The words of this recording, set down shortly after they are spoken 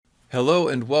Hello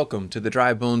and welcome to the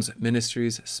Dry Bones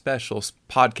Ministries special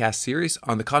podcast series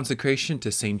on the consecration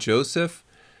to St. Joseph.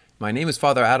 My name is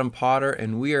Father Adam Potter,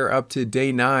 and we are up to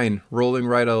day 9, rolling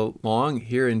right along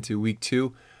here into week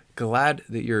 2. Glad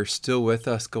that you're still with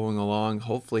us going along,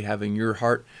 hopefully having your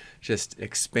heart just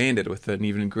expanded with an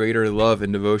even greater love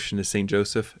and devotion to St.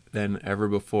 Joseph than ever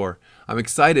before. I'm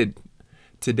excited.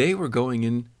 Today we're going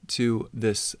into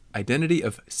this identity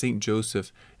of St.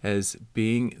 Joseph as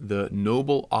being the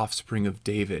noble offspring of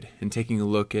David and taking a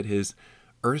look at his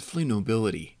earthly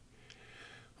nobility.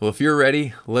 Well, if you're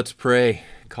ready, let's pray,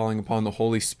 calling upon the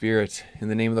Holy Spirit in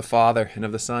the name of the Father and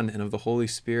of the Son and of the Holy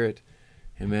Spirit.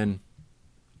 Amen.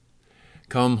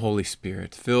 Come, Holy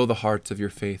Spirit, fill the hearts of your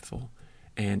faithful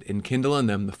and enkindle in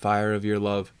them the fire of your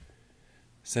love.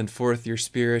 Send forth your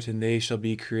Spirit, and they shall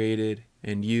be created,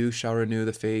 and you shall renew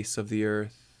the face of the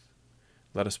earth.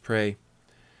 Let us pray.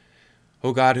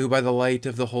 O God, who by the light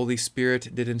of the Holy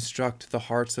Spirit did instruct the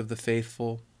hearts of the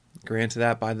faithful, grant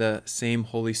that by the same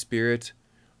Holy Spirit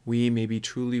we may be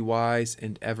truly wise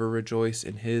and ever rejoice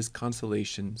in his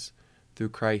consolations, through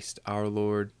Christ our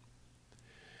Lord.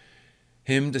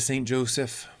 Hymn to St.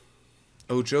 Joseph.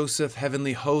 O Joseph,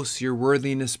 heavenly hosts your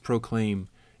worthiness proclaim,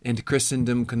 and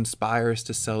Christendom conspires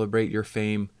to celebrate your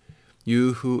fame.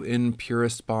 You who in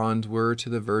purest bond were to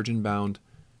the Virgin bound,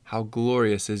 how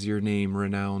glorious is your name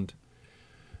renowned.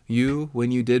 You,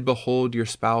 when you did behold your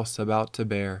spouse about to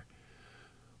bear,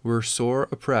 were sore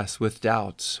oppressed with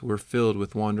doubts, were filled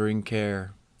with wandering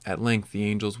care. At length the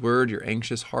angel's word your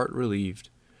anxious heart relieved.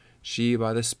 She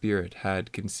by the Spirit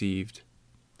had conceived.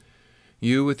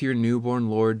 You with your newborn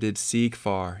Lord did seek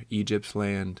far Egypt's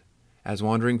land. As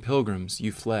wandering pilgrims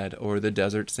you fled o'er the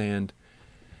desert sand.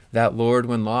 That Lord,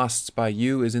 when lost by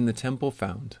you, is in the temple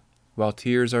found, while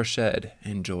tears are shed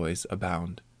and joys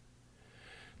abound.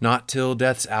 Not till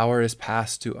death's hour is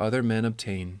past do other men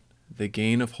obtain the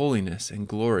gain of holiness and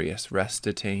glorious rest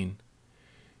attain.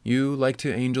 You, like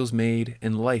to angels made,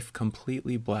 in life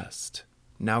completely blessed,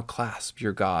 now clasp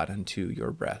your God unto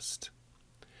your breast.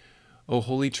 O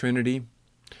Holy Trinity,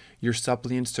 your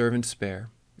suppliant servant spare.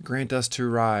 Grant us to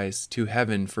rise to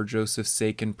heaven for Joseph's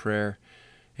sake in prayer,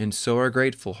 and so our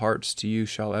grateful hearts to you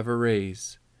shall ever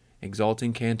raise,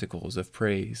 exalting canticles of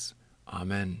praise.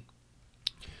 Amen.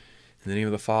 In the name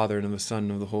of the Father, and of the Son,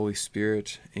 and of the Holy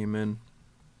Spirit. Amen.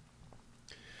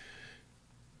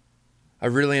 I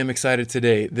really am excited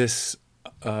today. This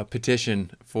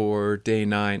petition for day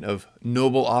 9 of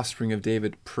Noble Offspring of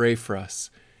David, pray for us,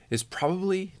 is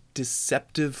probably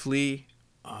deceptively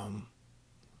I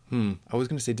was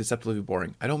going to say deceptively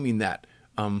boring. I don't mean that.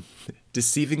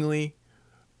 It's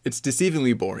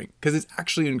deceivingly boring because it's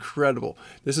actually incredible.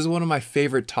 This is one of my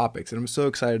favorite topics, and I'm so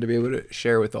excited to be able to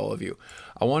share with all of you.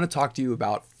 I want to talk to you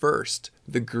about, first,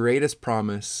 the greatest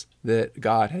promise that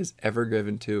God has ever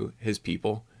given to his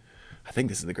people. I think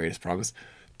this is the greatest promise.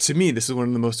 To me, this is one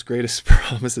of the most greatest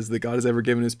promises that God has ever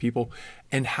given his people,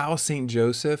 and how St.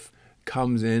 Joseph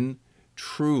comes in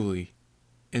truly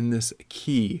in this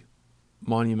key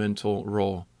monumental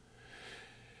role.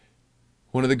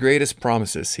 One of the greatest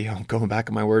promises, I'm going back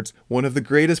on my words, one of the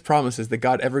greatest promises that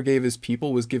God ever gave his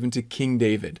people was given to King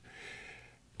David.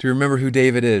 Do you remember who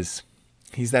David is?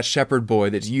 He's that shepherd boy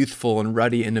that's youthful and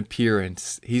ruddy in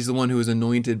appearance. He's the one who was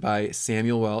anointed by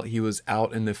Samuel while he was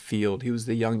out in the field. He was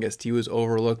the youngest. He was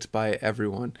overlooked by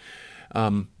everyone.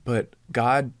 But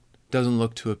God doesn't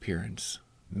look to appearance.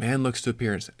 Man looks to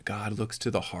appearance. God looks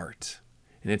to the heart.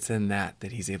 And it's in that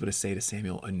he's able to say to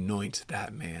Samuel, anoint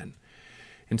that man.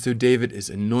 And so David is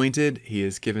anointed. He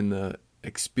is given the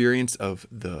experience of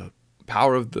the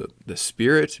power of the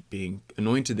Spirit, being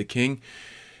anointed the king.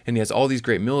 And he has all these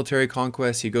great military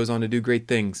conquests. He goes on to do great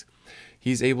things.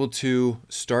 He's able to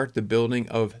start the building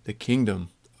of the kingdom,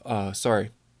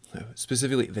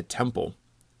 specifically the temple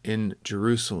in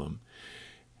Jerusalem.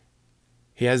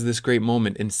 He has this great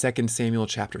moment in 2 Samuel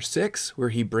chapter 6 where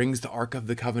he brings the Ark of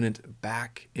the Covenant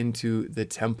back into the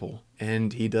temple.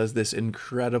 And he does this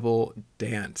incredible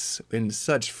dance in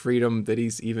such freedom that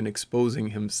he's even exposing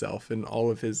himself in all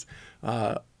of his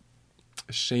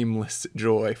shameless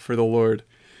joy for the Lord.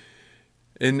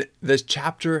 In the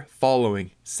chapter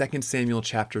following, 2 Samuel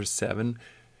chapter 7,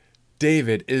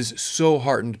 David is so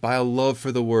heartened by a love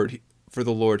for the Lord.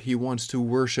 He wants to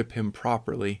worship him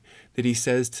properly, that he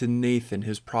says to Nathan,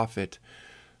 his prophet,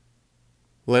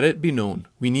 let it be known,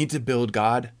 we need to build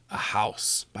God a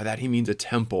house. By that he means a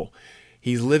temple.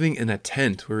 He's living in a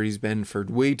tent where he's been for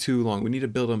way too long. We need to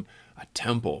build him a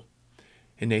temple.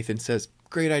 And Nathan says,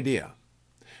 great idea.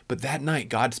 But that night,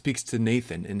 God speaks to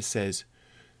Nathan and says,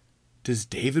 does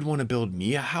David want to build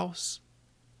me a house?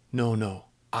 No.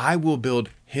 I will build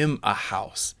him a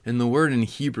house. And the word in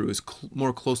Hebrew is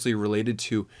more closely related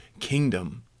to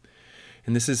kingdom.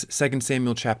 And this is 2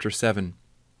 Samuel chapter 7.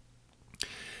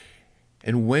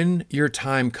 And when your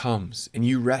time comes and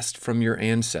you rest from your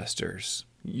ancestors,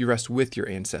 you rest with your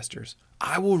ancestors,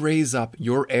 I will raise up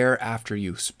your heir after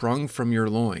you, sprung from your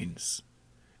loins,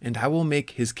 and I will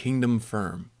make his kingdom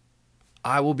firm.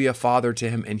 I will be a father to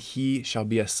him, and he shall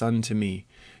be a son to me.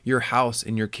 Your house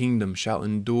and your kingdom shall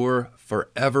endure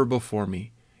forever before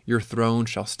me. Your throne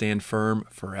shall stand firm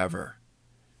forever.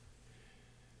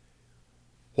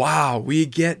 Wow, we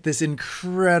get this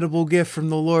incredible gift from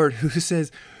the Lord who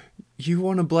says, you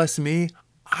want to bless me?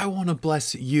 I want to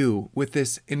bless you with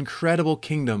this incredible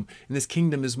kingdom. And this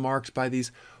kingdom is marked by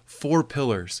these 4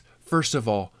 pillars. First of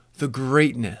all, the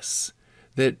greatness,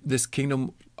 that this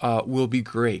kingdom will be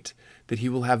great, that he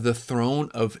will have the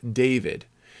throne of David,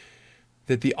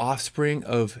 that the offspring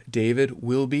of David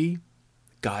will be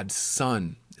God's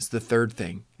son is the third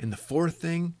thing. And the fourth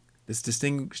thing, this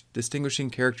distinguishing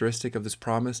characteristic of this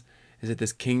promise, is that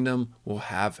this kingdom will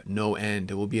have no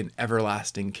end. It will be an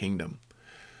everlasting kingdom.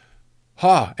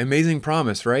 Amazing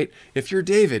promise, right? If you're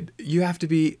David, you have to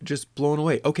be just blown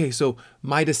away. Okay, so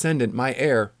my descendant, my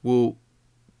heir, will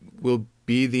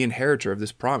be the inheritor of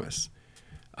this promise.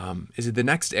 Is it the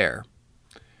next heir?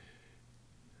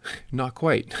 Not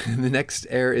quite. The next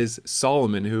heir is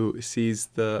Solomon, who sees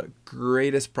the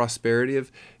greatest prosperity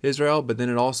of Israel, but then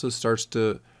it also starts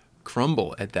to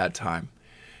crumble at that time.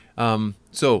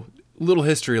 So, little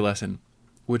history lesson,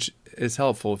 which is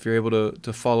helpful if you're able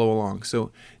to follow along.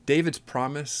 So, David's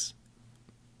promise,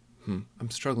 I'm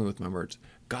struggling with my words.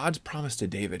 God's promise to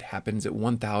David happens at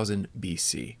 1000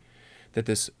 BC, that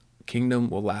this kingdom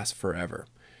will last forever.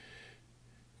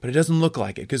 But it doesn't look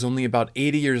like it, because only about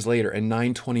 80 years later, in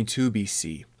 922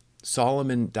 BC,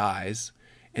 Solomon dies,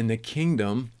 and the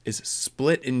kingdom is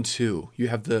split in 2. You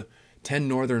have the 10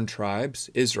 northern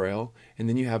tribes, Israel, and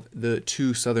then you have the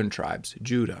 2 southern tribes,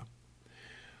 Judah.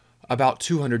 About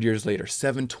 200 years later,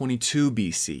 722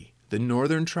 BC, the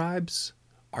northern tribes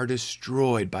are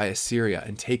destroyed by Assyria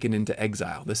and taken into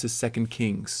exile. This is 2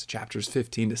 Kings, chapters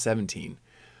 15 to 17.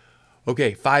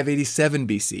 Okay, 587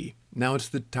 BC. Now it's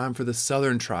the time for the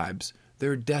southern tribes.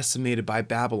 They're decimated by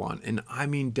Babylon, and I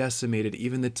mean decimated.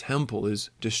 Even the temple is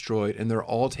destroyed, and they're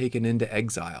all taken into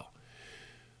exile.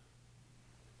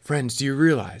 Friends, do you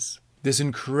realize this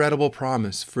incredible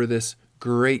promise for this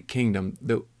great kingdom,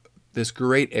 this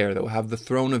great heir that will have the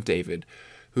throne of David,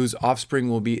 whose offspring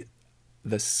will be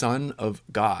the Son of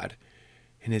God,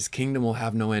 and his kingdom will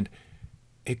have no end?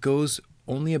 It goes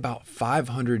only about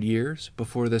 500 years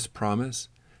before this promise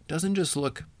doesn't just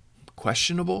look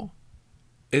questionable,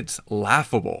 it's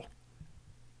laughable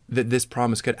that this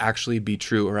promise could actually be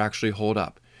true or actually hold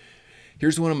up.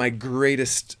 Here's one of my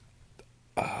greatest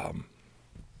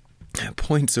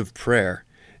points of prayer,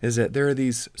 is that there are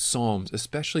these Psalms,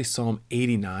 especially Psalm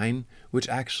 89, which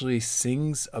actually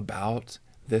sings about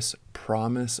this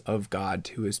promise of God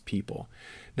to his people.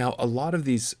 Now, a lot of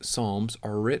these Psalms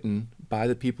are written by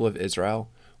the people of Israel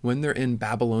when they're in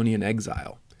Babylonian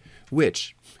exile,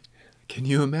 which, can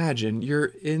you imagine?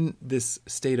 You're in this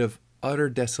state of utter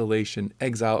desolation,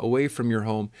 exile, away from your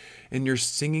home, and you're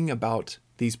singing about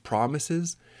these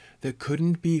promises that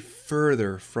couldn't be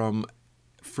further from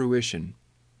fruition.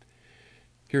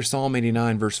 Here's Psalm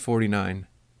 89, verse 49.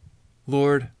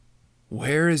 Lord,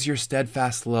 where is your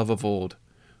steadfast love of old,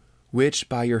 which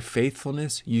by your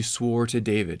faithfulness you swore to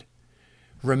David?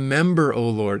 Remember, O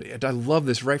Lord, I love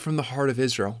this right from the heart of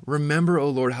Israel. Remember, O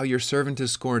Lord, how your servant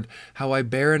is scorned, how I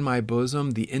bear in my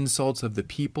bosom the insults of the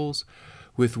peoples,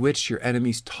 with which your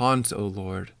enemies taunt, O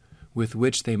Lord, with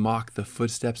which they mock the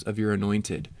footsteps of your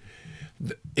anointed.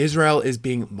 Israel is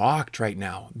being mocked right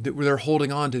now. They're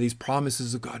holding on to these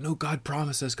promises of God. No, God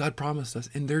promised us,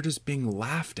 and they're just being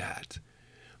laughed at.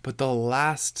 But the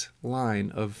last line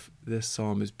of this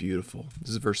psalm is beautiful. This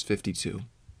is verse 52.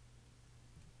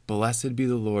 Blessed be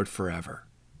the Lord forever.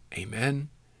 Amen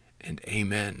and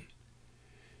amen.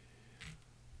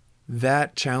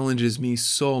 That challenges me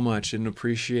so much in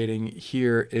appreciating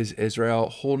here is Israel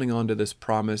holding on to this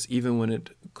promise, even when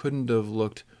it couldn't have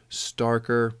looked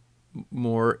starker,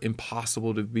 more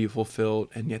impossible to be fulfilled,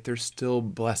 and yet they're still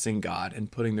blessing God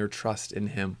and putting their trust in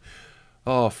him.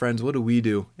 Oh, friends, what do we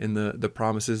do in the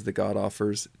promises that God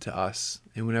offers to us?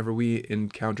 And whenever we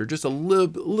encounter just a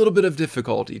little bit of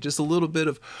difficulty, just a little bit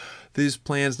of these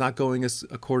plans not going as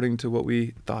according to what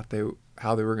we thought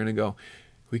how they were going to go,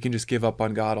 we can just give up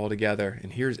on God altogether.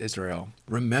 And here's Israel.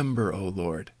 Remember, O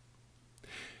Lord.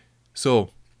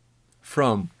 So,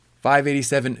 from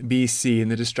 587 BC and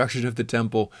the destruction of the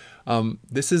temple,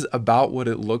 this is about what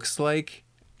it looks like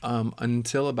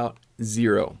until about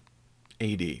 0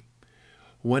 AD.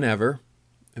 Whenever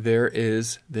there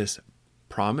is this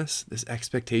promise, this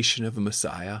expectation of a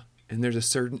Messiah, and there's a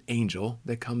certain angel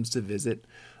that comes to visit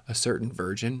a certain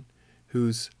virgin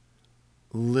who's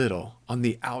little on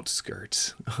the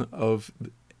outskirts of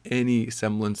any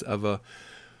semblance of a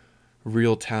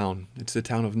real town. It's the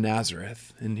town of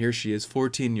Nazareth. And here she is,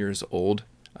 14 years old,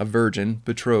 a virgin,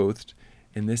 betrothed,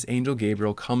 and this angel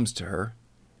Gabriel comes to her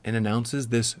and announces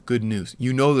this good news.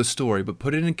 You know the story, but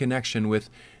put it in connection with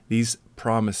these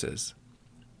promises.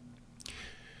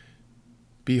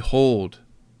 Behold,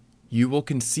 you will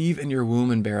conceive in your womb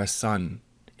and bear a son,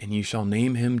 and you shall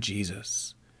name him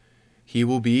Jesus. He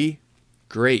will be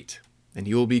great, and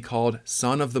he will be called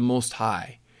Son of the Most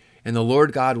High. And the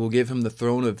Lord God will give him the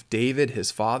throne of David,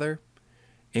 his father.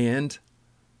 And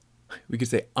we could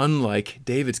say, unlike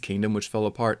David's kingdom, which fell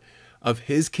apart, of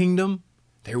his kingdom,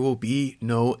 there will be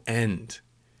no end.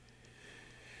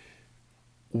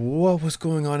 What was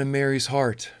going on in Mary's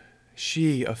heart?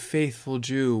 She, a faithful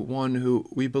Jew, one who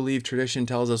we believe tradition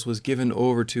tells us was given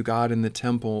over to God in the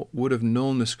temple, would have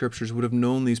known the scriptures, would have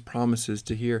known these promises,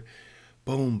 to hear,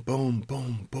 boom, boom,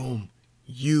 boom, boom,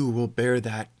 you will bear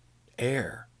that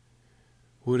heir,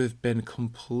 would have been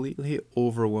completely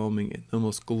overwhelming in the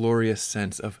most glorious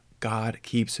sense of God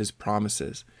keeps his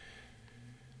promises.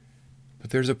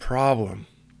 But there's a problem.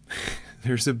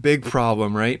 There's a big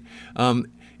problem, right?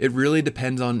 It really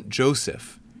depends on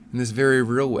Joseph in this very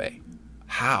real way.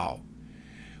 How?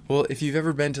 Well, if you've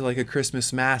ever been to like a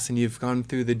Christmas Mass and you've gone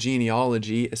through the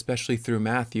genealogy, especially through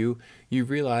Matthew, you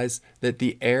realize that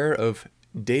the heir of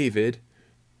David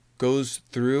goes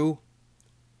through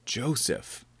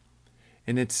Joseph.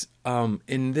 And it's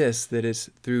in this that it's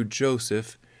through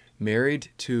Joseph, married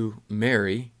to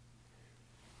Mary,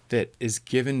 that is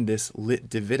given this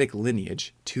Davidic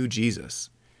lineage to Jesus.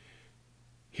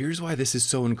 Here's why this is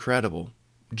so incredible.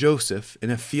 Joseph, in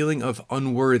a feeling of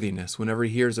unworthiness whenever he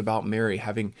hears about Mary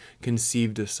having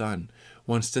conceived a son,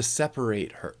 wants to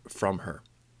separate her from her.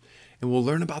 And we'll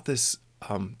learn about this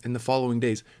in the following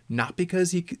days, not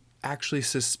because he actually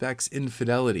suspects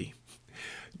infidelity.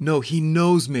 No, he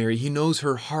knows Mary. He knows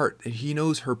her heart. He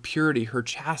knows her purity, her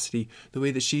chastity, the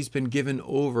way that she's been given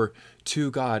over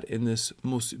to God in this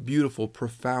most beautiful,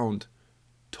 profound,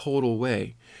 total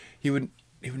way. He would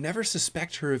never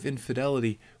suspect her of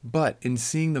infidelity, but in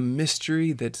seeing the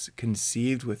mystery that's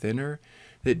conceived within her,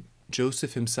 that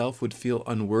Joseph himself would feel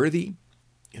unworthy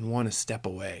and want to step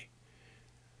away.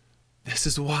 This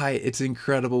is why it's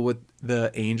incredible what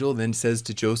the angel then says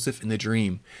to Joseph in the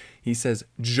dream. He says,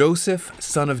 Joseph,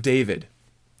 son of David.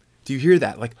 Do you hear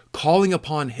that? Like calling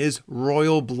upon his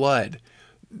royal blood,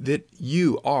 that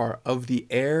you are of the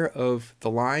heir of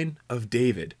the line of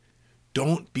David.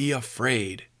 Don't be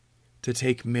afraid to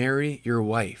take Mary, your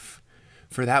wife,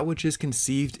 for that which is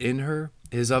conceived in her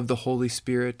is of the Holy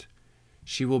Spirit.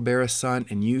 She will bear a son,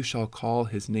 and you shall call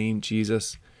his name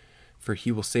Jesus, for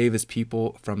he will save his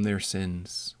people from their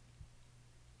sins.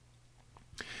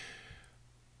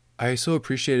 I so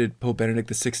appreciated Pope Benedict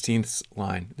XVI's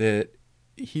line that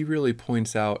he really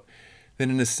points out that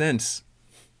in a sense,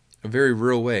 a very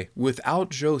real way, without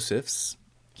Joseph's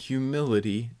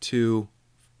humility to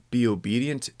be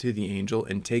obedient to the angel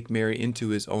and take Mary into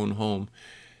his own home,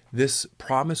 this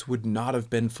promise would not have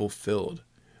been fulfilled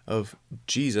of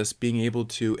Jesus being able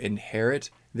to inherit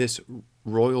this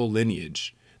royal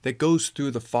lineage that goes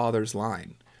through the Father's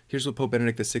line. Here's what Pope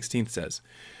Benedict XVI says.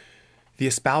 The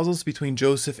espousals between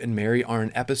Joseph and Mary are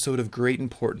an episode of great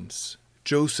importance.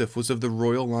 Joseph was of the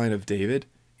royal line of David,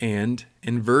 and,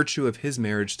 in virtue of his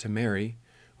marriage to Mary,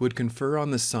 would confer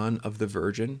on the son of the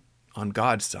Virgin, on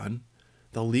God's Son,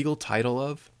 the legal title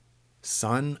of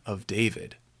Son of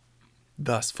David,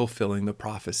 thus fulfilling the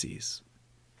prophecies.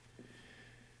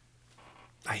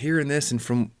 I hear in this, and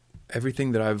from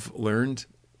everything that I've learned,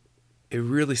 it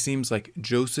really seems like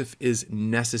Joseph is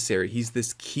necessary. He's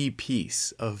this key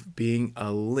piece of being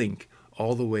a link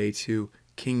all the way to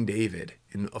King David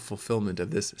in a fulfillment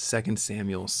of this 2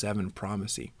 Samuel 7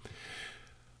 prophecy.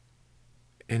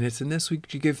 And it's in this we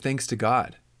give thanks to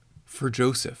God for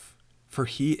Joseph, for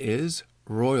he is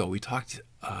royal. We talked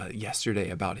yesterday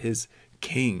about his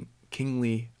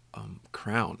kingly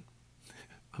crown.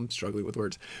 I'm struggling with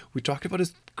words. We talked about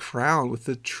his crown with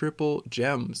the triple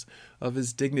gems of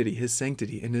his dignity, his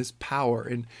sanctity, and his power.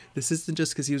 And this isn't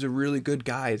just because he was a really good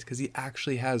guy. It's because he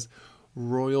actually has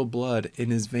royal blood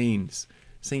in his veins.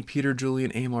 St. Peter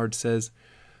Julian Amard says,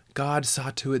 God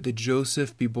saw to it that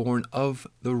Joseph be born of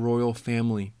the royal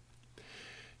family.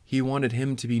 He wanted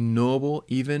him to be noble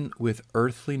even with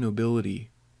earthly nobility.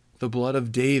 The blood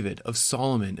of David, of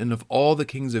Solomon, and of all the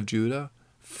kings of Judah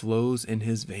flows in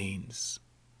his veins.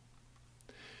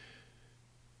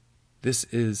 This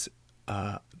is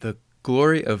the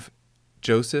glory of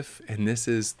Joseph, and this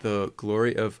is the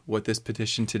glory of what this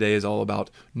petition today is all about.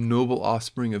 Noble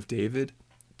offspring of David,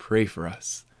 pray for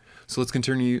us. So let's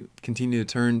continue to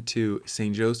turn to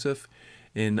Saint Joseph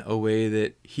in a way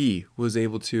that he was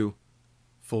able to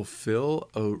fulfill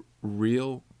a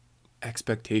real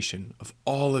expectation of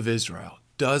all of Israel.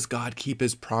 Does God keep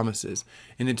his promises?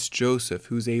 And it's Joseph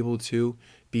who's able to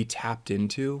be tapped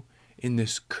into in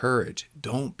this courage.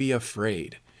 Don't be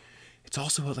afraid. It's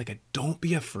also like a don't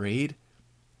be afraid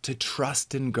to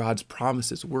trust in God's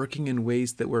promises, working in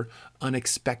ways that were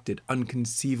unexpected,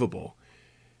 unconceivable,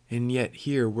 and yet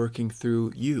here working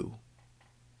through you,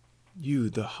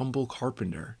 the humble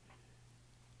carpenter.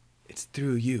 It's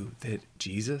through you that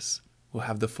Jesus will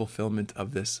have the fulfillment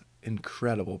of this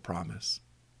incredible promise.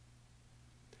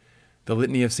 The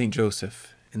Litany of Saint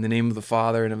Joseph, in the name of the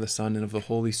Father, and of the Son, and of the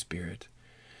Holy Spirit.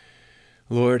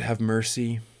 Lord, have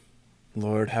mercy.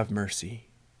 Lord, have mercy.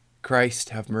 Christ,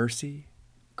 have mercy.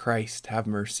 Christ, have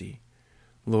mercy.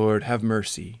 Lord, have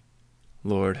mercy.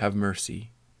 Lord, have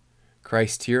mercy.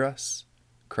 Christ, hear us.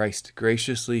 Christ,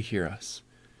 graciously hear us.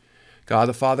 God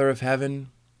the Father of heaven,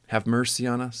 have mercy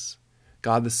on us.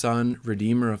 God the Son,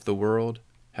 Redeemer of the world,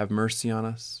 have mercy on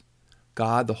us.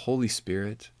 God the Holy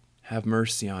Spirit, have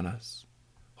mercy on us.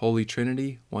 Holy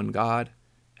Trinity, one God,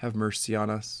 have mercy on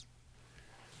us.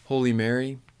 Holy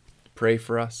Mary, pray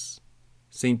for us.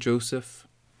 Saint Joseph,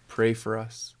 pray for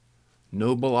us.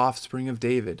 Noble offspring of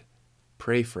David,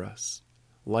 pray for us.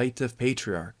 Light of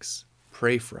patriarchs,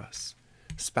 pray for us.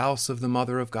 Spouse of the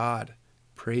Mother of God,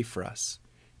 pray for us.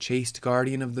 Chaste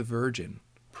guardian of the Virgin,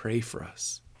 pray for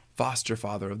us. Foster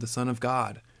father of the Son of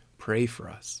God, pray for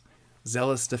us.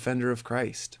 Zealous defender of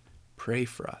Christ, pray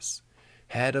for us.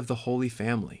 Head of the Holy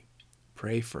Family,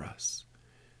 pray for us.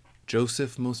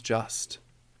 Joseph most just,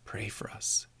 pray for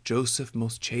us. Joseph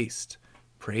most chaste,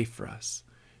 pray for us.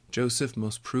 Joseph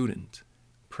most prudent,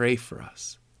 pray for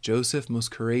us. Joseph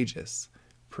most courageous,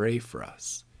 pray for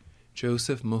us.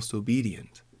 Joseph most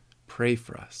obedient, pray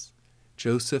for us.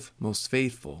 Joseph most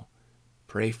faithful,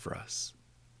 pray for us.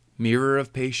 Mirror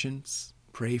of patience,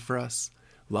 pray for us.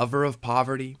 Lover of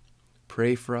poverty,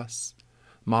 pray for us.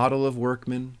 Model of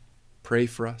workmen, pray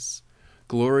for us.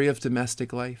 Glory of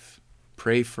domestic life,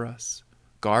 pray for us.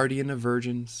 Guardian of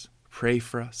virgins, pray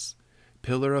for us.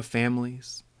 Pillar of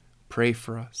families, pray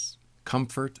for us.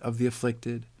 Comfort of the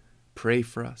afflicted, pray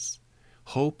for us.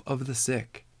 Hope of the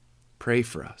sick, pray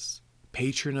for us.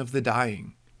 Patron of the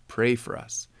dying, pray for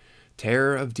us.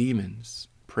 Terror of demons,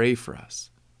 pray for us.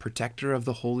 Protector of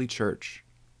the Holy Church,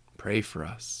 pray for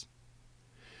us.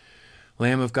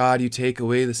 Lamb of God, you take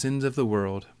away the sins of the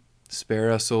world.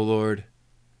 Spare us, O Lord.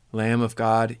 Lamb of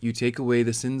God, you take away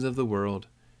the sins of the world.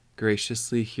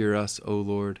 Graciously hear us, O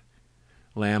Lord.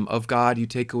 Lamb of God, you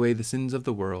take away the sins of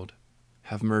the world.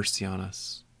 Have mercy on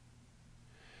us.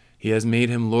 He has made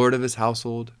him Lord of his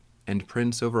household and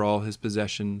prince over all his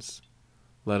possessions.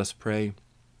 Let us pray.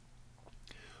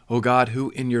 O God,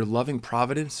 who in your loving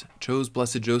providence chose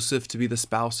Blessed Joseph to be the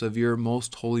spouse of your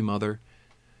most holy mother,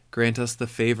 grant us the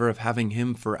favor of having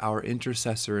him for our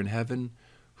intercessor in heaven,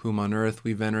 whom on earth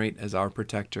we venerate as our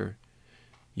protector.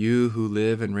 You who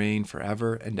live and reign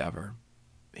forever and ever.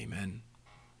 Amen.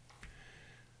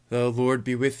 The Lord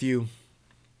be with you.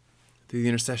 Through the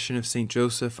intercession of Saint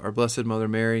Joseph, our Blessed Mother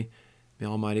Mary, may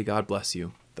Almighty God bless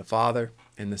you, the Father,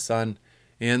 and the Son,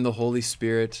 and the Holy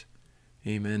Spirit.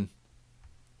 Amen.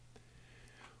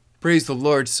 Praise the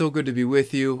Lord. So good to be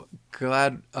with you.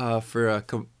 Glad for a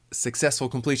successful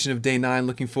completion of day 9.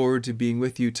 Looking forward to being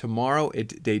with you tomorrow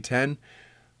at day 10.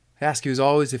 I ask you as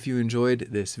always, if you enjoyed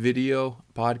this video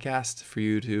podcast, for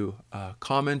you to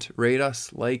comment, rate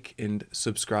us, like, and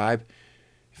subscribe.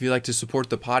 If you'd like to support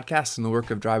the podcast and the work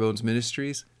of Dry Bones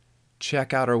Ministries,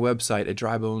 check out our website at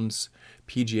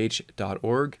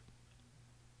drybonespgh.org.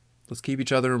 Let's keep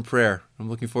each other in prayer. I'm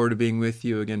looking forward to being with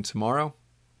you again tomorrow.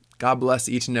 God bless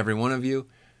each and every one of you.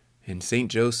 And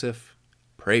Saint Joseph,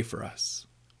 pray for us.